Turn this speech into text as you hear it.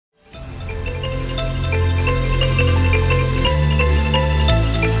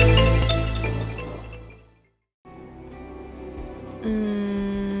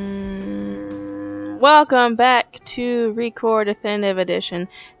welcome back to ReCore Definitive Edition.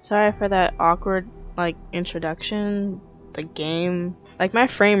 Sorry for that awkward introduction. The game, my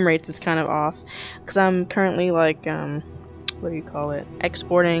frame rates is kind of off because I'm currently what do you call it?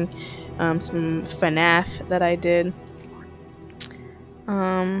 Exporting some FNAF that I did.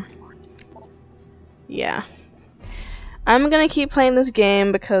 Yeah. I'm gonna keep playing this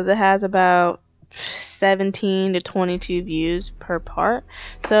game because it has about 17 to 22 views per part,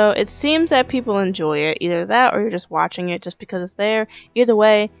 so it seems that people enjoy it. Either that or you're just watching it just because it's there. Either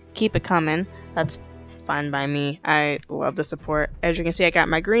way, keep it coming. That's fine by me. I love the support. As you can see, I got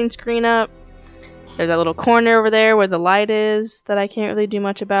my green screen up. There's that little corner over there where the light is that I can't really do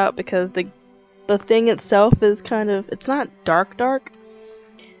much about because the thing itself is it's not dark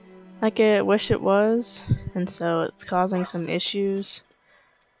like I wish it was, and so it's causing some issues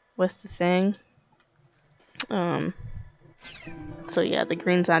with the thing. So yeah, the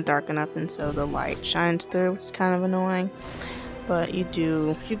green's not dark enough, and so the light shines through, which is kind of annoying. But you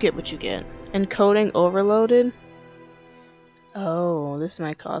get what you get. Encoding overloaded. Oh, this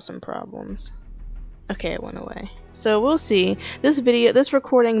might cause some problems. Okay, it went away. So we'll see. This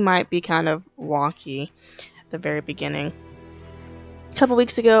recording might be kind of wonky at the very beginning. A couple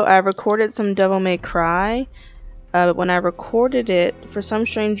weeks ago, I recorded some Devil May Cry. When I recorded it, for some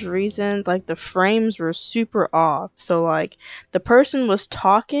strange reason, the frames were super off. So the person was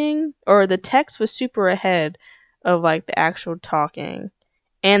talking, or the text was super ahead of the actual talking,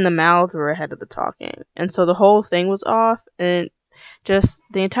 and the mouths were ahead of the talking, and so the whole thing was off, and just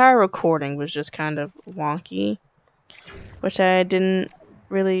the entire recording was just kind of wonky, which I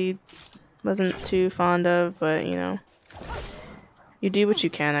wasn't too fond of, but you know, you do what you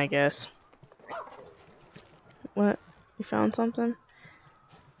can, I guess. What? You found something?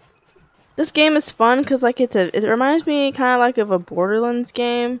 This game is fun because it reminds me kind of of a Borderlands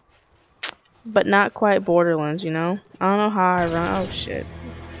game, but not quite Borderlands, you know? I don't know how I run. Oh shit.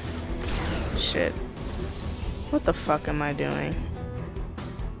 Shit. What the fuck am I doing?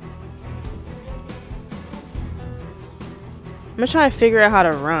 I'm just trying to figure out how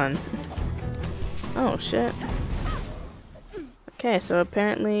to run. Oh shit. Okay, so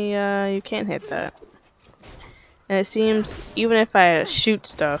apparently you can't hit that. And it seems even if I shoot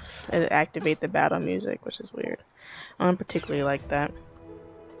stuff, it activates the battle music, which is weird. I don't particularly like that.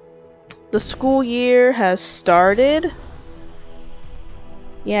 The school year has started.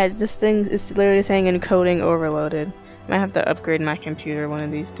 Yeah, this thing is literally saying encoding overloaded. I might have to upgrade my computer one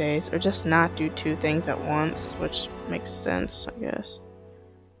of these days, or just not do two things at once, which makes sense, I guess.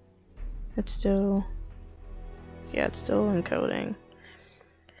 It's still encoding.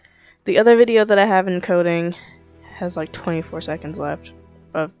 The other video that I have encoding has 24 seconds left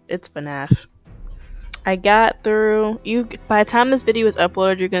of it's FNAF. I got through, by the time this video is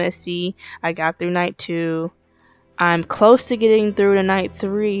uploaded, you're gonna see I got through night 2. I'm close to getting through to night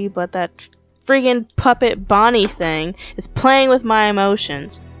 3, but that friggin' puppet Bonnie thing is playing with my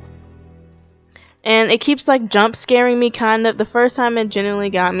emotions. And it keeps jump scaring me kind of. The first time it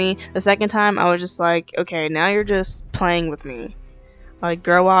genuinely got me. The second time I was just okay, now you're just playing with me.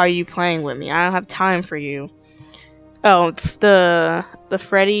 Girl, why are you playing with me? I don't have time for you. Oh, the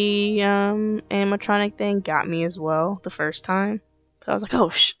Freddy animatronic thing got me as well the first time. So I was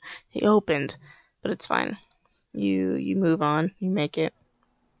oh he opened, but it's fine. You move on, you make it.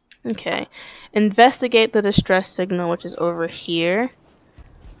 Okay, investigate the distress signal, which is over here.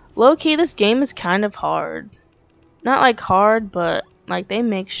 Low key, this game is kind of hard. Not hard, but they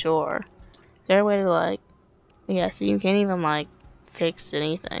make sure. Is there a way to yeah? So you can't even fix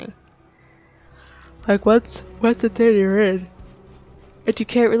anything. What's the thing you're in? And you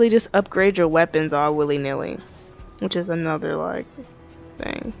can't really just upgrade your weapons all willy-nilly, which is another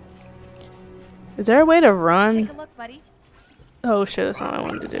thing. Is there a way to run? Take a look, buddy. Oh shit, that's not what I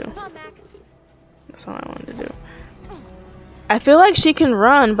wanted to do. That's not what I wanted to do. I feel like she can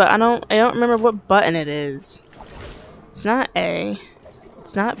run, but I don't remember what button it is. It's not A.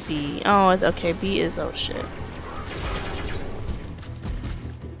 It's not B. Oh, okay, B is oh shit.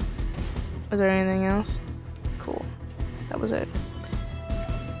 Is there anything else? Cool. That was it.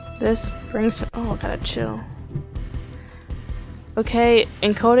 This brings... Oh, I gotta chill. Okay,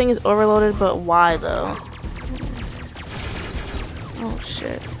 encoding is overloaded, but why though? Oh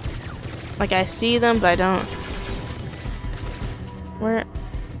shit. I see them, but I don't... Where...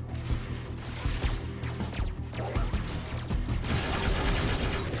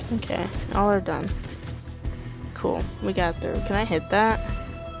 Okay, all are done. Cool, we got through. Can I hit that?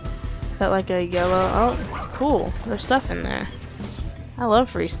 Is that a yellow? Oh, cool. There's stuff in there. I love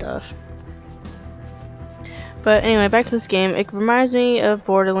free stuff. But anyway, back to this game. It reminds me of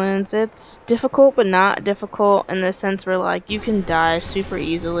Borderlands. It's difficult, but not difficult in the sense where like you can die super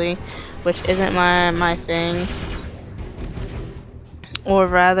easily, which isn't my thing. Or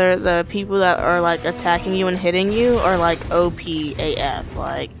rather, the people that are like attacking you and hitting you are like OP AF.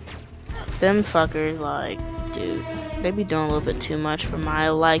 Like them fuckers, like dude, they be doing a little bit too much for my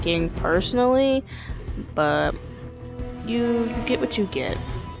liking personally. But you get what you get.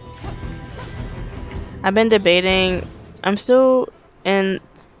 I've been debating. I'm still in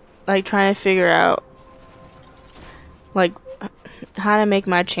like trying to figure out like how to make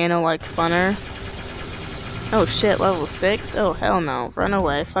my channel like funner. Oh shit, level 6? Oh hell no. Run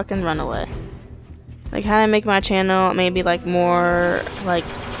away. Fucking run away. Like how to make my channel maybe like more like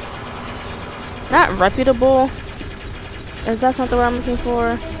not reputable. That's not the word I'm looking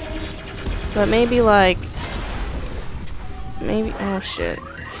for. But maybe like oh shit.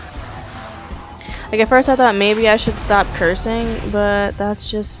 Like at first I thought maybe I should stop cursing, but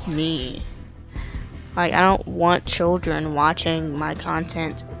that's just me. Like I don't want children watching my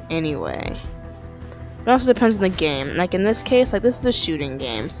content anyway. It also depends on the game. Like in this case, like this is a shooting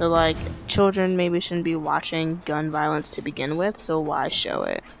game, so like children maybe shouldn't be watching gun violence to begin with, so why show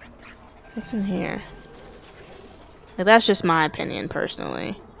it? What's in here? Like that's just my opinion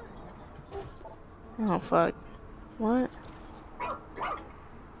personally. Oh fuck. What?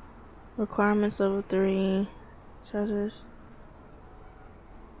 Requirements level 3. Shelters.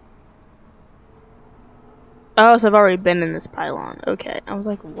 Oh, so I've already been in this pylon. Okay. I was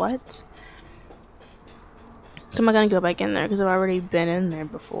like, what? So am I gonna go back in there? Because I've already been in there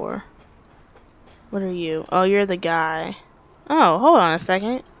before. What are you? Oh, you're the guy. Oh, hold on a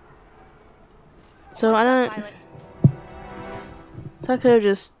second. So I don't... So I could have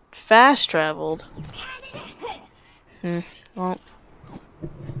just fast traveled. Well...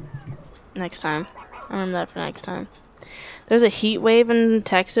 Next time. I remember that for next time. There's a heat wave in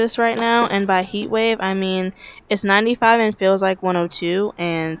Texas right now, and by heat wave I mean it's 95 and feels like 102,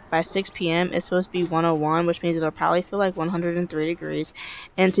 and by 6 p.m. it's supposed to be 101, which means it'll probably feel like 103 degrees.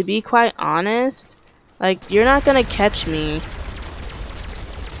 And to be quite honest, like you're not gonna catch me.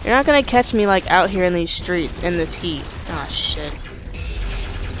 You're not gonna catch me like out here in these streets in this heat. Oh shit.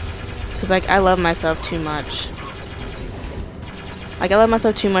 Cause like I love myself too much. Like I love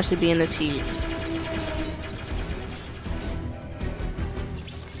myself too much to be in this heat.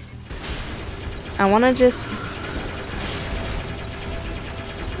 I wanna just...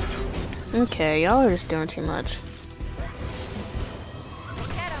 Okay, y'all are just doing too much.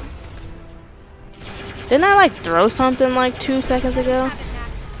 Didn't I like throw something like 2 seconds ago?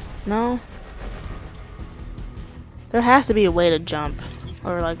 No? There has to be a way to jump.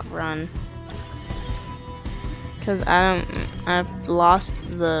 Or like run. Cause I've lost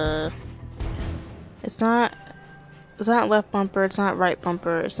the... It's not left bumper, it's not right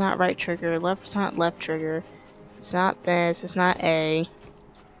bumper, it's not right trigger, it's not left trigger, it's not this, it's not A.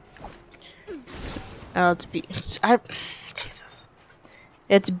 It's B. Jesus.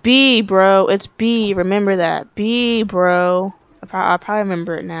 It's B, bro. It's B. Remember that. B, bro. I'll probably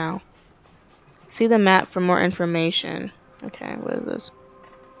remember it now. See the map for more information. Okay, what is this?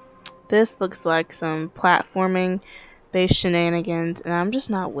 This looks like some platforming based shenanigans, and I'm just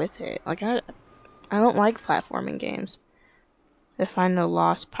not with it. Like I don't like platforming games. They find no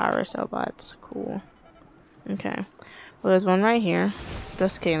lost pyro cellbots. Cool. Okay. Well, there's one right here.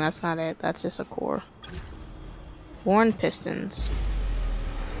 Just kidding, that's not it. That's just a core. Worn pistons.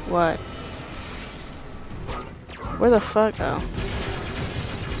 What? Where the fuck? Oh.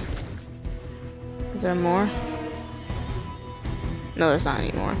 Is there more? No, there's not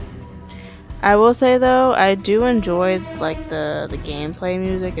any more. I will say though, I do enjoy like the gameplay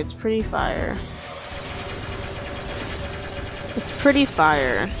music. It's pretty fire. It's pretty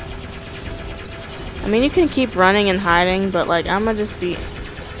fire. I mean, you can keep running and hiding, but like I'ma just be...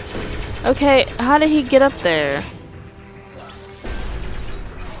 Okay, how did he get up there?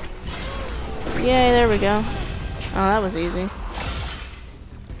 Yay, there we go. Oh, that was easy.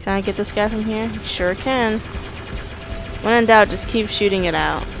 Can I get this guy from here? Sure can. When in doubt, just keep shooting it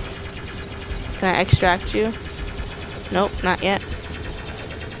out. Can I extract you? Nope, not yet.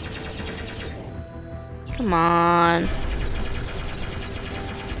 Come on.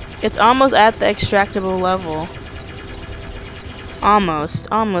 It's almost at the extractable level. Almost,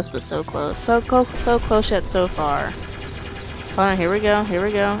 but so close. So close yet so far. Hold on, here we go, here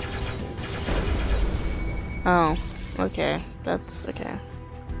we go. Oh, okay, that's okay.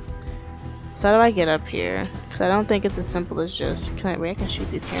 So how do I get up here? Because I don't think it's as simple as just... Wait, I can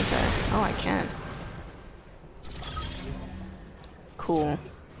shoot these, can't I? Oh, I can. Cool.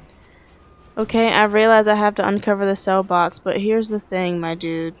 Okay, I realize I have to uncover the Cellbots, but here's the thing, my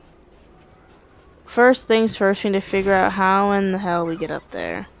dude. First things first, we need to figure out how in the hell we get up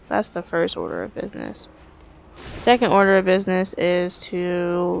there. That's the first order of business. Second order of business is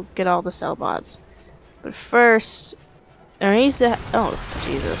to get all the Cellbots. But first, there needs to... oh,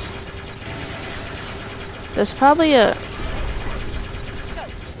 Jesus. There's probably a...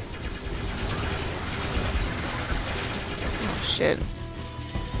 oh, shit.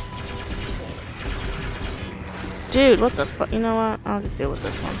 Dude, what the fuck? You know what? I'll just deal with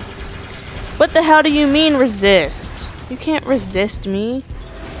this one. What the hell do you mean resist? You can't resist me.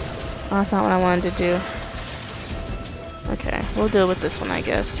 Oh, that's not what I wanted to do. Okay, we'll deal with this one, I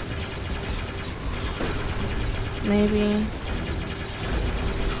guess. Maybe.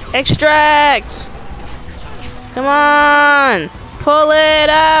 Extract! Come on! Pull it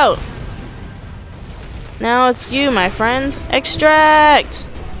out! Now it's you, my friend. Extract!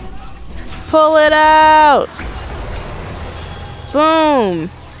 Pull it out! Boom!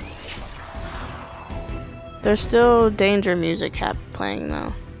 There's still danger music playing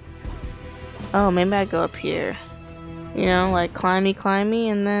though. Oh, maybe I go up here. You know, like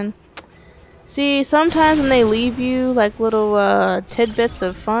climby, and then... see, sometimes when they leave you like little tidbits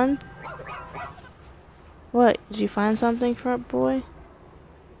of fun. What? Did you find something, front boy?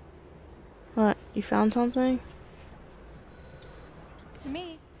 What? You found something? To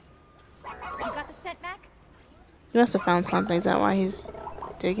me. You got the scent, Mac? He must have found something. Is that why he's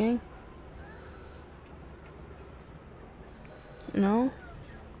digging? No?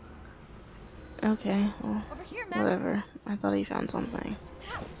 Okay, well, Over here, Mac. whatever. I thought he found something.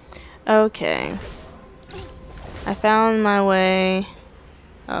 Okay. I found my way.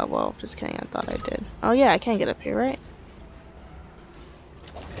 Oh, well, just kidding. I thought I did. Oh, yeah, I can get up here, right?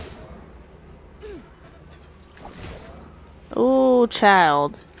 Ooh,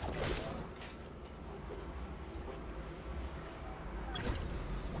 child.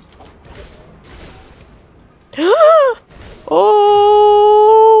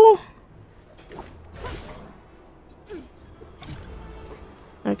 Oh!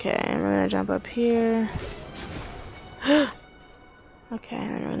 Okay, and we're gonna jump up here. Okay,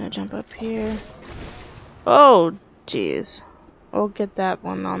 and then we're gonna jump up here. Oh, jeez. We'll get that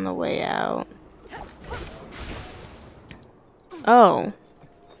one on the way out. Oh.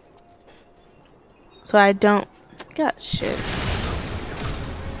 So I don't... God, shit.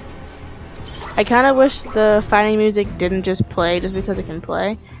 I kind of wish the fighting music didn't just play just because it can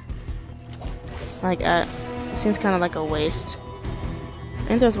play. Like, it seems kind of like a waste. I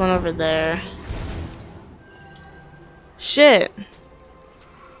think there's one over there. Shit.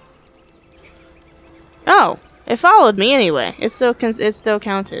 Oh, it followed me anyway. It still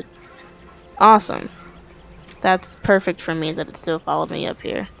counted. Awesome. That's perfect for me that it still followed me up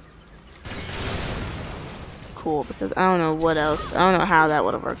here. Cool, because I don't know what else. I don't know how that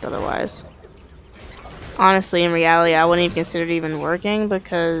would have worked otherwise. Honestly, in reality, I wouldn't even consider it even working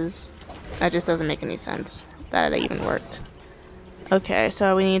because that just doesn't make any sense that it even worked. Okay,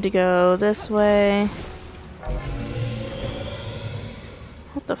 so we need to go this way.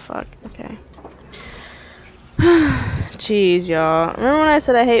 What the fuck? Okay. Jeez, y'all. Remember when I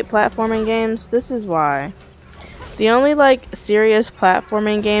said I hate platforming games? This is why. The only, like, serious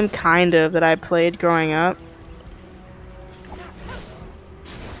platforming game, kind of, that I played growing up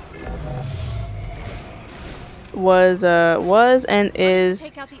was and is...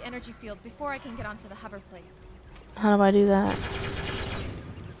 take out the energy field before I can get onto the hover plate. How do I do that?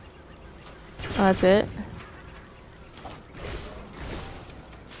 Oh, that's it?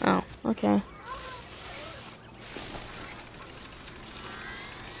 Oh, okay.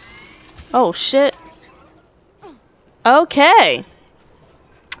 Oh, shit. Okay.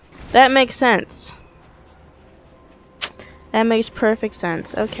 That makes sense. That makes perfect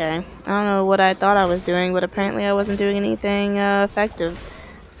sense. Okay. I don't know what I thought I was doing, but apparently I wasn't doing anything effective.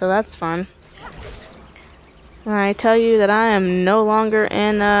 So that's fun. I tell you that I am no longer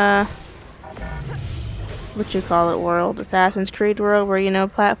in what you call it world, Assassin's Creed world, where, you know,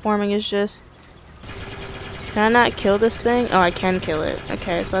 platforming is just... Can I not kill this thing? Oh, I can kill it.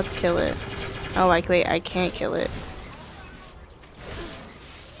 Okay, so let's kill it. Oh, like, wait, I can't kill it.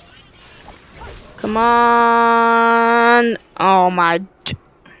 Come on! Oh my...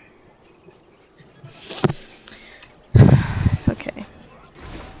 Okay.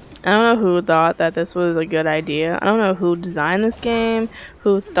 I don't know who thought that this was a good idea. I don't know who designed this game,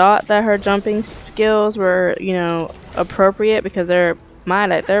 who thought that her jumping skills were, you know, appropriate, because they're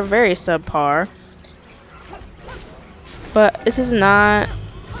very subpar. But this is not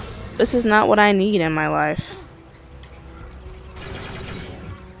what I need in my life.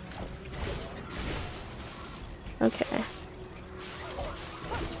 Okay.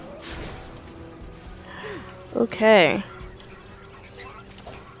 Okay.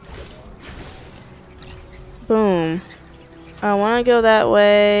 Boom. I want to go that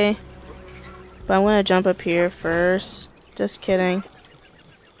way, but I'm going to jump up here first. Just kidding.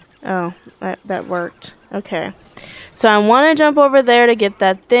 Oh, that worked. Okay. So I want to jump over there to get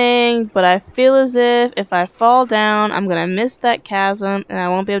that thing, but I feel as if I fall down, I'm going to miss that chasm, and I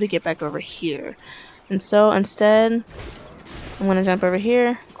won't be able to get back over here. And so instead, I'm going to jump over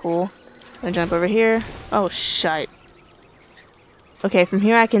here. Cool. I'm going to jump over here. Oh, shite. Okay, from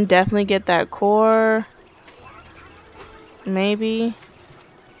here I can definitely get that core. Maybe.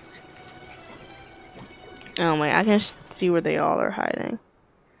 Oh, wait. I can see where they all are hiding.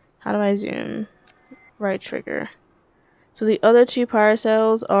 How do I zoom? Right trigger. So the other two power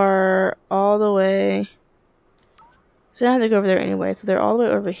cells are all the way... So I don't have to go over there anyway. So they're all the way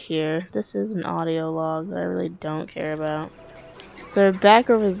over here. This is an audio log that I really don't care about. So they're back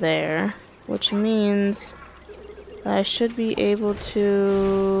over there, which means that I should be able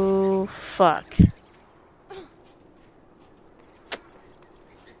to... Fuck.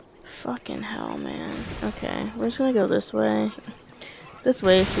 Fucking hell, man. Okay, we're just gonna go this way. This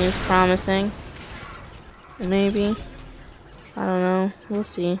way seems promising. Maybe. I don't know. We'll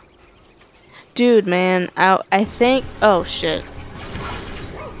see. Dude, man. I think... Oh, shit.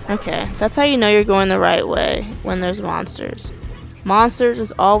 Okay. That's how you know you're going the right way when there's monsters. Monsters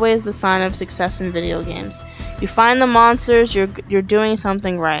is always the sign of success in video games. You find the monsters, you're doing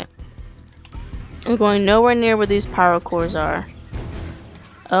something right. I'm going nowhere near where these power cores are.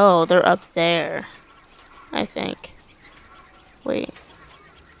 Oh, they're up there. I think. Wait.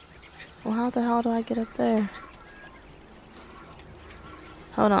 Well, how the hell do I get up there?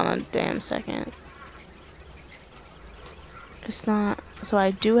 Hold on a damn second. It's not... So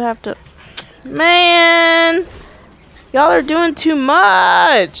I do have to... Man! Y'all are doing too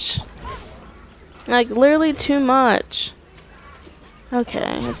much! Like, literally too much.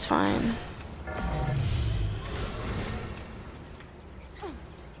 Okay, it's fine.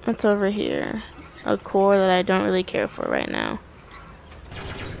 What's over here? A core that I don't really care for right now.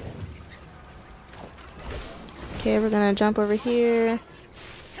 Okay, we're gonna jump over here.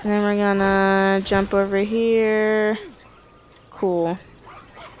 And then we're gonna jump over here. Cool.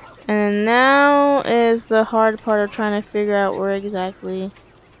 And now is the hard part of trying to figure out where exactly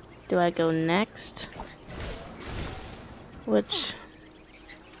do I go next. Which...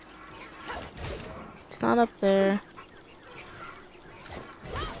 It's not up there.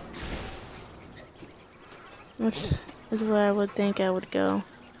 Which is where I would think I would go.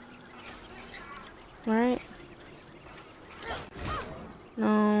 Right?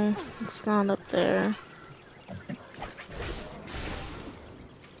 No, it's not up there.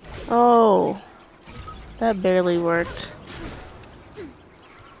 Oh, that barely worked.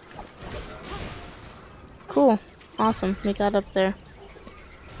 Cool. Awesome. We got up there.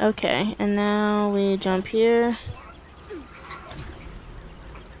 Okay, and now we jump here.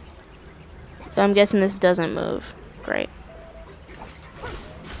 So I'm guessing this doesn't move. Great.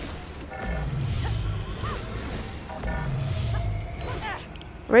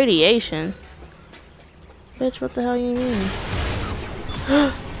 Radiation? Bitch, what the hell you mean?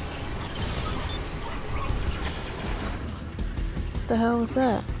 What the hell was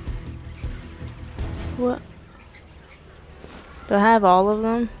that? What? Do I have all of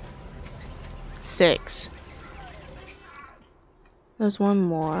them? 6. There's one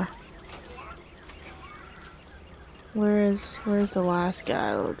more. Where's the last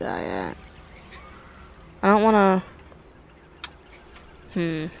guy, little guy at? I don't wanna...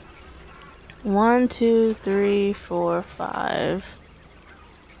 1, 2, 3, 4, 5.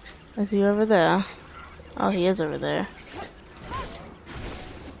 Is he over there? Oh, he is over there.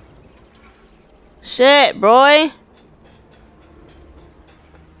 Shit, boy!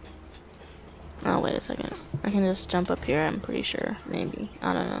 Oh, wait a second. I can just jump up here, I'm pretty sure. Maybe.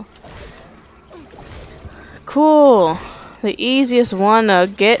 I don't know. Cool! The easiest one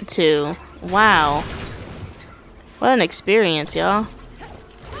to get to. Wow. What an experience, y'all.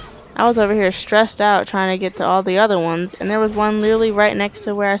 I was over here stressed out trying to get to all the other ones, and there was one literally right next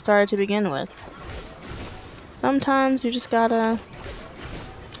to where I started to begin with. Sometimes you just gotta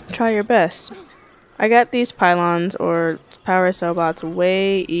try your best. I got these pylons, or power cellbots,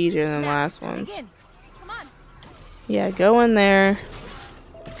 way easier than the last ones. Yeah, go in there.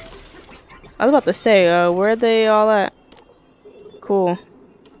 I was about to say, where are they all at? Cool.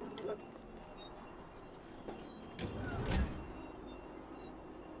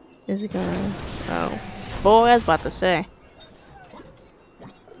 Is it gonna... Oh. Boy, I was about to say.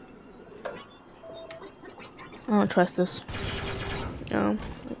 I don't trust this. Oh,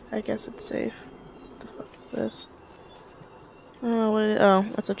 I guess it's safe. What the fuck is this? Oh, oh,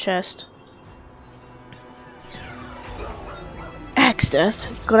 it's a chest. Access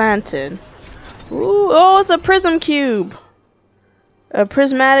granted. Ooh, oh, it's a prism cube. A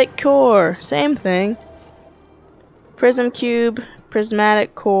prismatic core. Same thing. Prism cube,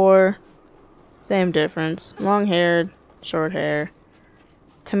 prismatic core. Same difference. Long haired, short hair.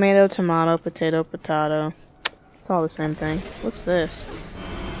 Tomato, tomato, potato, potato. It's all the same thing. What's this?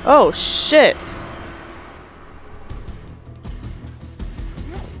 Oh, shit.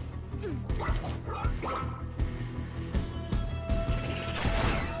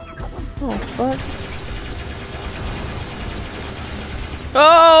 Oh, fuck.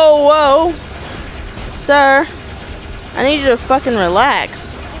 Oh, whoa! Sir, I need you to fucking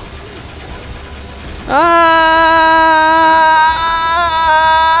relax. Ah!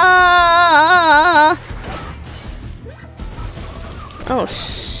 Oh,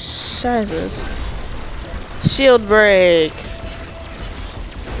 Jesus. Shield break.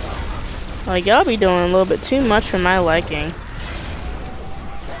 Like, y'all be doing a little bit too much for my liking.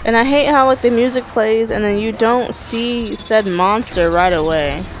 And I hate how like the music plays and then you don't see said monster right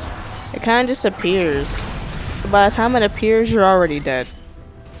away. It kind of just appears. But by the time it appears, you're already dead.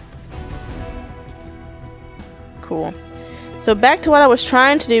 Cool. So back to what I was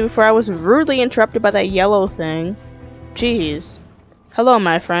trying to do before I was rudely interrupted by that yellow thing. Jeez. Hello,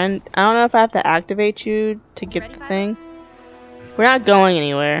 my friend. I don't know if I have to activate you to get the thing. We're not going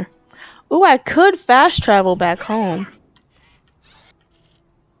anywhere. Ooh, I could fast travel back home.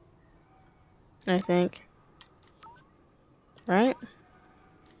 I think. Right?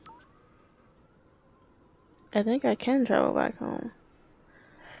 I think I can travel back home.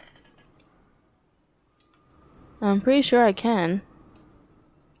 I'm pretty sure I can.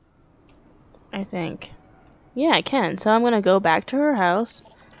 I think. Yeah, I can. So I'm gonna go back to her house.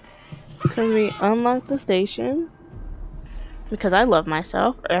 Because we unlocked the station. Because I love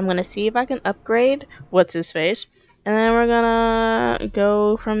myself. I'm gonna see if I can upgrade what's his face. And then we're gonna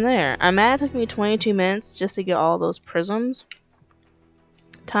go from there. I'm mad it took me 22 minutes just to get all those prisms.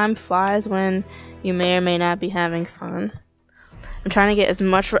 Time flies when you may or may not be having fun. I'm trying to get as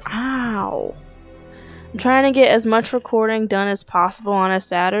much I'm trying to get as much recording done as possible on a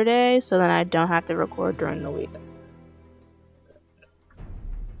Saturday so then I don't have to record during the week.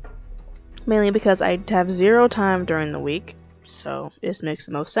 Mainly because I have 0 time during the week, so it makes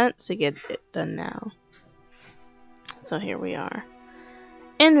the most sense to get it done now. So here we are.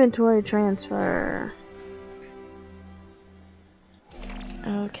 Inventory transfer.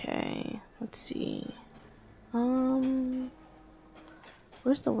 Okay, let's see.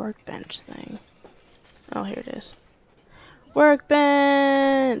 Where's the workbench thing? Oh, here it is.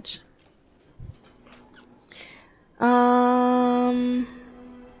 Workbench!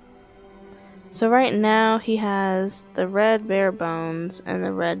 So right now he has the red bare bones and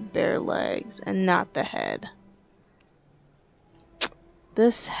the red bare legs and not the head.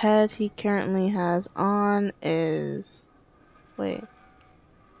 This head he currently has on is... Wait.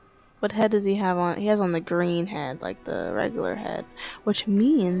 What head does he have on? He has on the green head, like the regular head. Which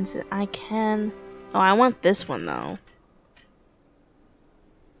means that I can... Oh, I want this one though.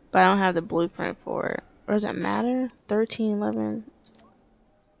 But I don't have the blueprint for it. Or does it matter? 13, 11...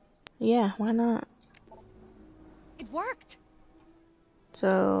 Yeah, why not? It worked!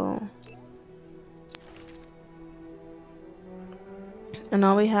 So... And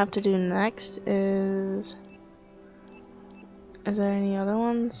all we have to do next is... Is there any other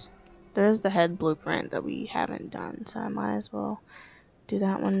ones? There's the head blueprint that we haven't done, so I might as well do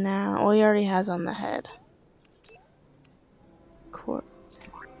that one now. Oh, he already has on the head. Cool.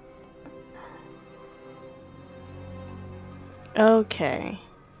 Okay.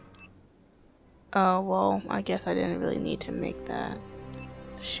 Oh, well, I guess I didn't really need to make that.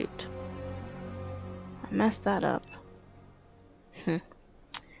 Shoot. I messed that up.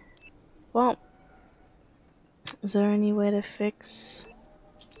 Well, is there any way to fix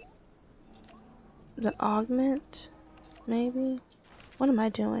the augment? Maybe? What am I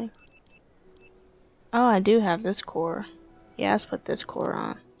doing? Oh, I do have this core. Yeah, let's put this core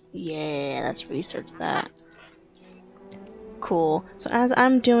on. Yeah, let's research that. Cool. So as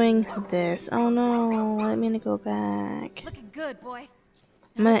I'm doing this, oh no, I didn't mean to go back. Looking good, boy.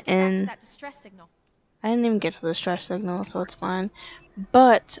 I'm gonna Let's get back end. to that distress signal. I didn't even get to the stress signal, so it's fine.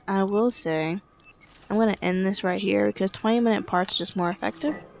 But I will say, I'm gonna end this right here because 20-minute parts are just more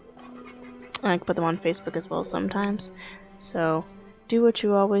effective. I can put them on Facebook as well sometimes. So do what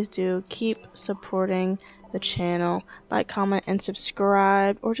you always do. Keep supporting the channel. Like, comment, and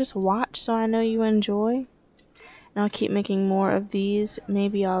subscribe, or just watch so I know you enjoy. and I'll keep making more of these.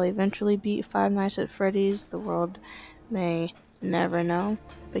 Maybe I'll eventually beat Five Nights at Freddy's. The world may never know.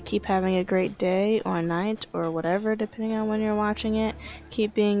 But keep having a great day or night or whatever, depending on when you're watching it.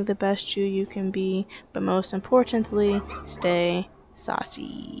 Keep being the best you can be, but most importantly, stay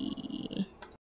saucy.